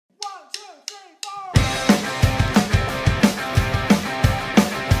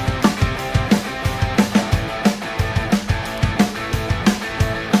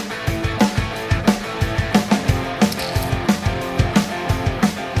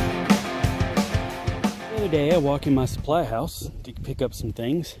Today I walk in my supply house to pick up some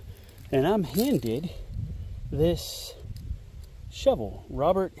things, and I'm handed this shovel,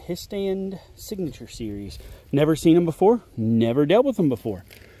 Robert Histand Signature Series. Never seen them before, never dealt with them before,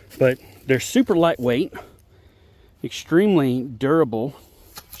 but they're super lightweight, extremely durable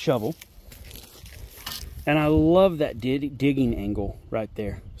shovel, and I love that digging angle right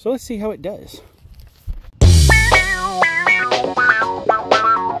there. So let's see how it does.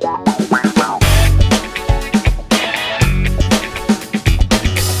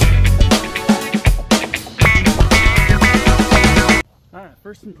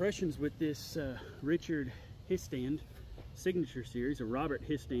 First impressions with this Richard Histand Signature Series, or Robert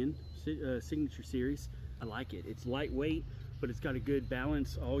Histand Signature Series. I like it. It's lightweight, but it's got a good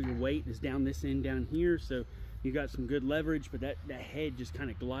balance. All your weight is down this end down here, so you got some good leverage, but that head just kind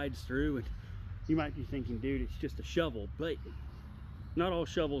of glides through, and you might be thinking, dude, it's just a shovel, but not all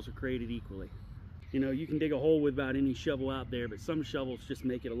shovels are created equally. You know, you can dig a hole with about any shovel out there, but some shovels just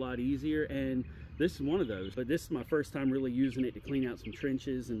make it a lot easier, and this is one of those. But this is my first time really using it to clean out some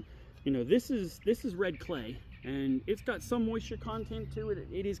trenches, and you know, this is red clay, and it's got some moisture content to it.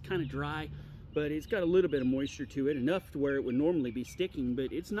 It is kind of dry, but it's got a little bit of moisture to it, enough to where it would normally be sticking,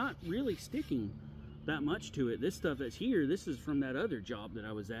 but it's not really sticking that much to it. This stuff that's here, this is from that other job that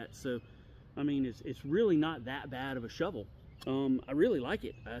I was at, so I mean, it's really not that bad of a shovel. I really like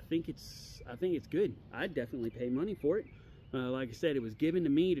it. I think it's good. I'd definitely pay money for it. Like I said, it was given to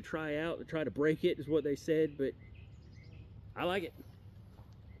me to try out, to try to break it is what they said, but I like it.